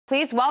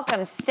Please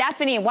welcome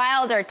Stefanie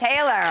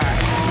Wilder-Taylor.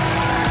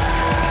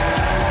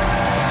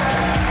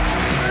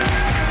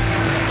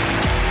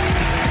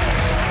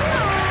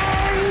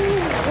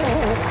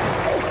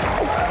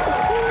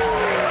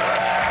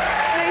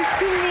 Nice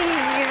to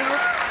meet you.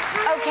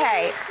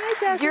 Okay,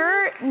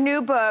 your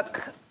new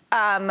book,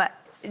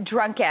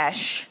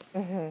 Drunkish.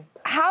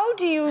 How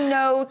do you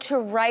know to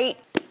write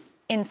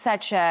in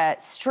such a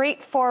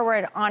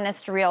straightforward,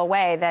 honest, real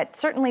way that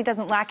certainly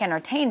doesn't lack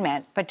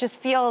entertainment, but just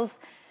feels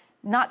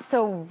not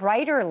so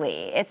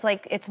writerly? It's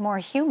like it's more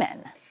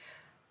human.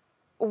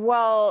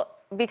 Well,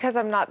 because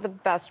I'm not the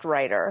best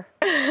writer.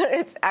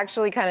 It's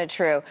actually kind of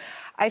true.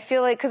 I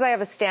feel like, because I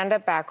have a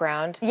stand-up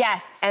background.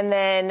 Yes. And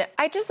then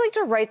I just like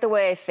to write the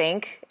way I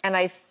think, and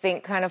I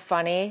think kind of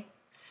funny.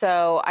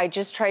 So I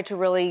just tried to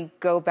really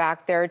go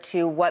back there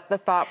to what the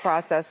thought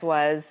process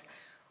was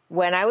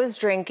when I was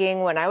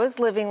drinking, when I was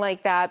living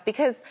like that,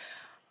 because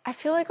I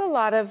feel like a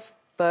lot of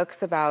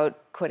books about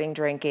quitting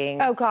drinking.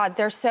 Oh God,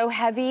 they're so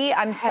heavy.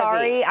 I'm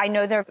sorry. I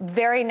know they're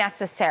very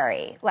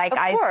necessary. Like,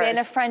 I've been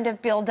a friend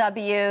of Bill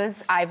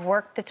W.'s. I've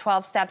worked the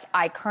 12 steps.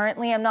 I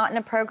currently am not in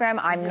a program.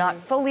 I'm not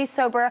fully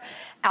sober.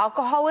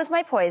 Alcohol was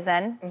my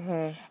poison.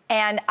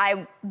 And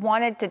I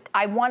want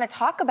to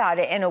talk about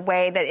it in a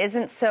way that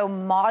isn't so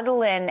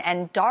maudlin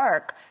and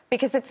dark,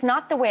 because it's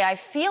not the way I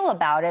feel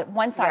about it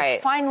once I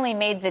finally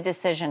made the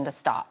decision to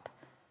stop.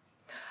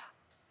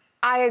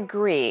 I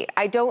agree.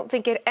 I don't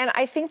think it, and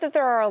I think that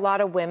there are a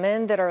lot of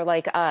women that are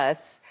like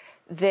us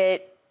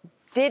that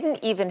didn't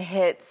even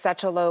hit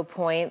such a low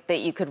point that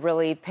you could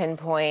really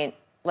pinpoint,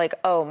 like,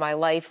 oh, my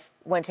life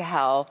went to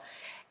hell.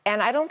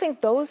 And I don't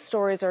think those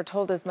stories are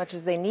told as much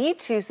as they need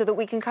to, so that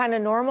we can kind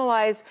of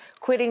normalize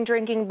quitting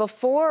drinking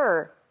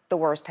before the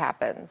worst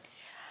happens.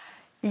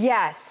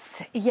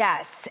 Yes,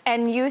 yes.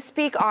 And you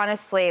speak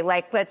honestly,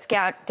 like, let's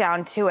get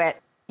down to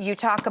it. You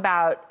talk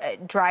about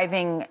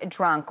driving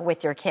drunk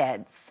with your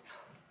kids.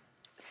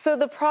 So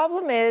the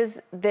problem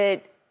is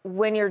that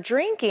when you're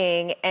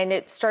drinking and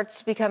it starts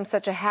to become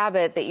such a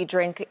habit that you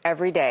drink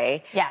every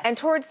day. Yes. And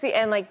towards the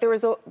end, like, there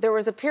was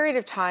a period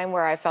of time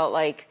where I felt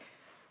like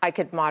I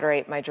could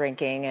moderate my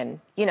drinking and,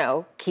 you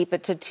know, keep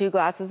it to 2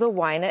 glasses of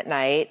wine at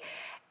night.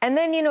 And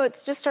then, you know,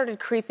 it's just started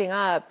creeping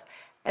up.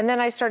 And then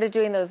I started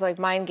doing those, like,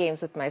 mind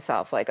games with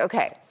myself. Like,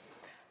 okay,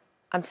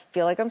 I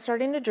feel like I'm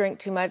starting to drink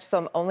too much, so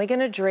I'm only going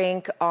to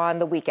drink on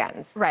the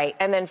weekends. Right.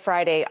 And then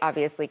Friday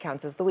obviously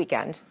counts as the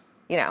weekend,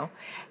 you know.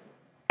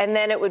 And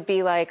then it would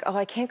be like, oh,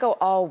 I can't go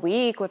all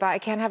week without, I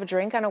can't have a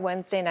drink on a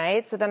Wednesday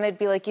night. So then I'd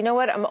be like, you know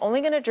what, I'm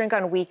only going to drink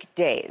on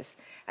weekdays.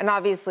 And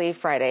obviously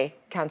Friday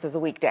counts as a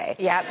weekday.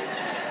 Yep.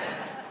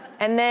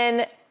 And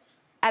then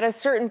at a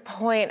certain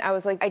point, I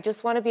was like, I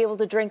just want to be able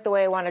to drink the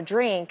way I want to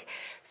drink.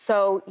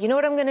 So you know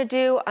what I'm going to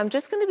do? I'm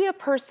just going to be a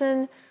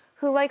person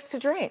who likes to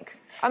drink.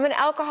 I'm an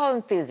alcohol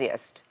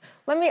enthusiast.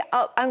 I'm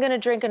going to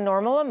drink a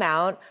normal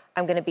amount.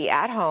 I'm going to be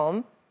at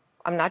home.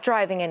 I'm not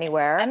driving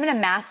anywhere. I'm going to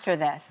master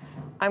this.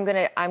 I'm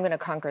going to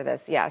conquer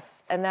this,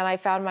 yes. And then I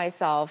found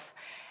myself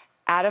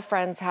at a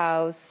friend's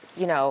house,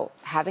 you know,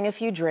 having a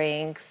few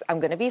drinks. I'm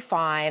going to be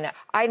fine.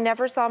 I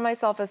never saw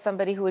myself as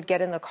somebody who would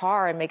get in the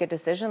car and make a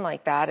decision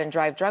like that and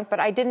drive drunk, but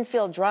I didn't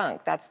feel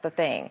drunk. That's the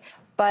thing.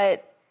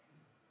 But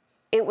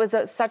it was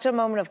such a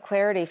moment of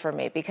clarity for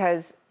me,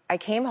 because I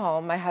came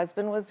home, my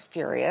husband was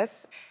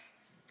furious,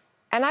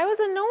 and I was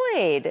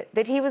annoyed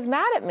that he was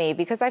mad at me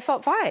because I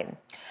felt fine.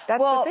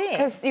 That's the thing.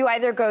 Because you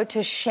either go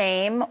to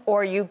shame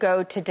or you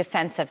go to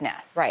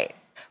defensiveness. Right.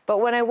 But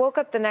when I woke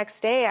up the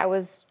next day, I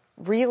was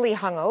really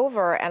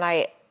hungover, and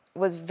I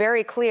was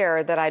very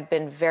clear that I'd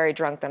been very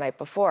drunk the night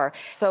before.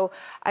 So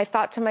I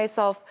thought to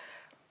myself,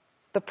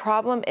 the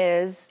problem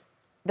is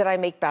that I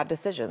make bad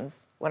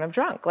decisions when I'm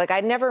drunk. Like,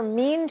 I never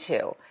mean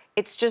to.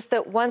 It's just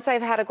that once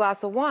I've had a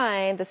glass of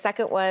wine, the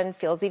second one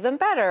feels even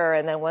better.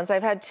 And then once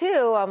I've had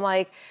 2, I'm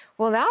like,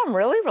 well, now I'm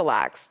really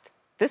relaxed.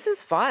 This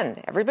is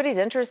fun. Everybody's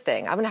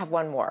interesting. I'm going to have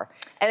one more.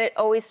 And it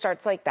always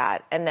starts like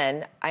that. And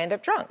then I end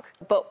up drunk.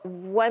 But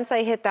once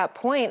I hit that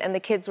point and the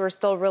kids were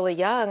still really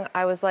young,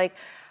 I was like,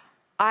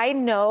 I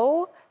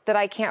know that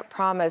I can't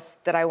promise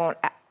that I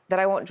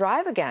won't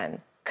drive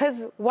again.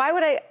 Because why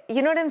would I,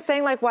 you know what I'm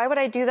saying? Like, why would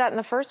I do that in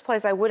the first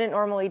place? I wouldn't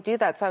normally do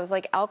that. So I was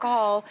like,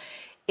 alcohol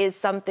is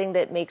something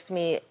that makes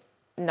me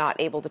not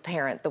able to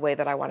parent the way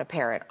that I want to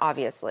parent,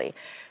 obviously.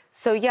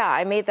 So yeah,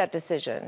 I made that decision.